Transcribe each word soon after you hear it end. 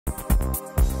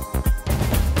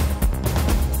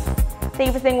Thank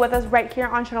you for staying with us right here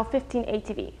on Channel 15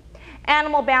 ATV.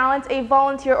 Animal Balance, a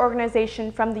volunteer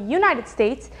organization from the United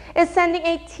States, is sending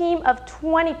a team of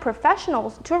 20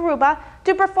 professionals to Aruba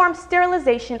to perform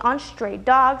sterilization on stray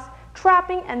dogs,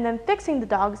 trapping and then fixing the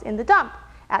dogs in the dump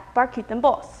at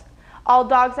Barquitambos. All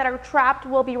dogs that are trapped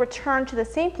will be returned to the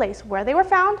same place where they were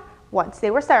found once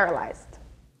they were sterilized.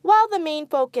 While the main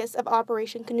focus of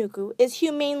Operation Cunucu is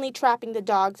humanely trapping the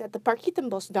dogs at the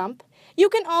Barquitambos dump, you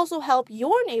can also help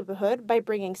your neighborhood by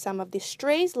bringing some of the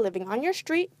strays living on your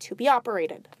street to be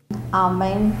operated. Our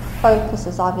main focus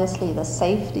is obviously the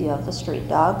safety of the street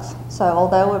dogs. So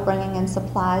although we're bringing in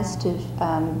supplies to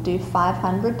do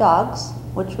 500 dogs,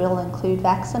 which will include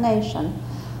vaccination,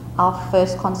 our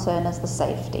first concern is the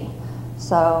safety.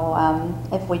 So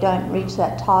if we don't reach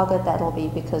that target, that'll be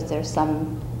because there's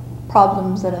some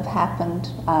problems that have happened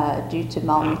due to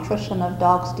malnutrition of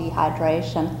dogs,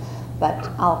 dehydration, but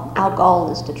our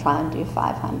goal is to try and do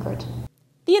 500.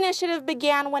 The initiative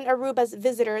began when Aruba's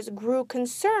visitors grew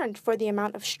concerned for the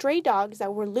amount of stray dogs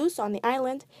that were loose on the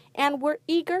island and were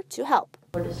eager to help.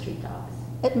 For the street dogs,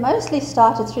 it mostly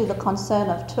started through the concern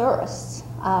of tourists.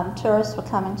 Tourists were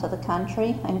coming to the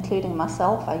country, including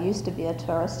myself. I used to be a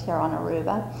tourist here on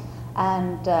Aruba.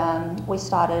 And we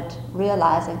started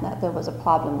realizing that there was a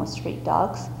problem with street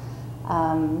dogs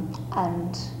and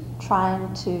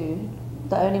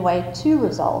the only way to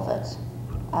resolve it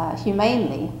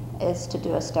humanely is to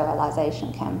do a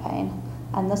sterilization campaign.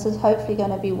 And this is hopefully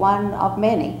going to be one of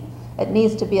many. It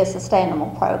needs to be a sustainable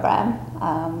program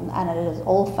and it is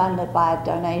all funded by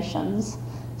donations.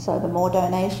 So the more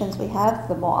donations we have,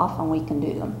 the more often we can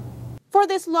do them. For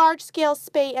this large-scale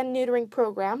spay and neutering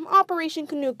program, Operation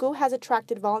Cunucu has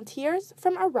attracted volunteers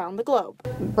from around the globe.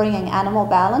 Bringing Animal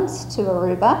Balance to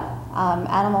Aruba.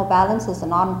 Animal Balance is a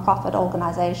non-profit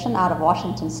organization out of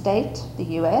Washington State, the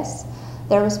US.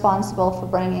 They're responsible for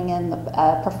bringing in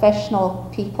the professional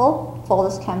people for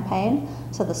this campaign,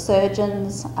 so the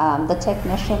surgeons, the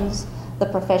technicians, the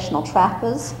professional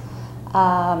trappers.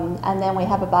 And then we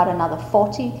have about another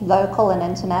 40 local and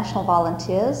international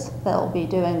volunteers that will be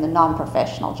doing the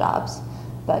non-professional jobs.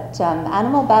 But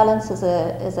Animal Balance is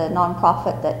a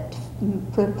non-profit that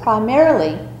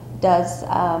primarily does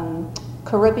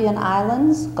Caribbean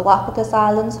islands, Galapagos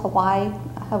Islands, Hawaii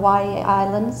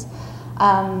Islands,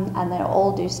 and they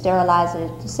all do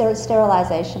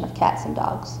sterilization of cats and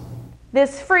dogs.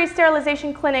 This free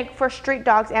sterilization clinic for street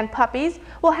dogs and puppies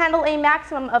will handle a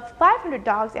maximum of 500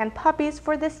 dogs and puppies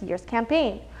for this year's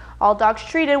campaign. All dogs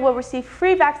treated will receive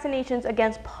free vaccinations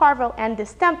against parvo and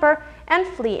distemper and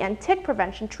flea and tick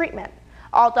prevention treatment.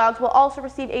 All dogs will also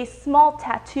receive a small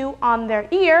tattoo on their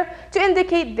ear to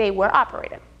indicate they were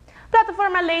operated.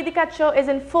 Plataforma Lady Cacho is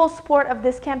in full support of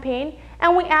this campaign,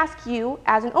 and we ask you,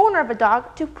 as an owner of a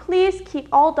dog, to please keep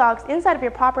all dogs inside of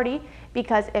your property,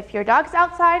 because if your dog's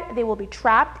outside, they will be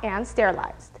trapped and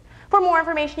sterilized. For more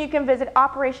information, you can visit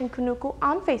Operation Cunucu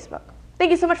on Facebook.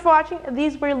 Thank you so much for watching.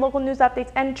 These were your local news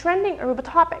updates and trending Aruba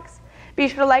topics. Be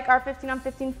sure to like our 15 on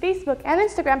 15 Facebook and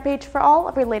Instagram page for all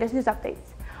of your latest news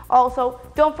updates. Also,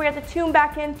 don't forget to tune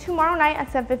back in tomorrow night at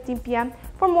 7:15 p.m.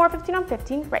 for more 15 on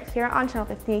 15 right here on Channel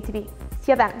 15 ATV.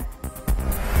 See you then.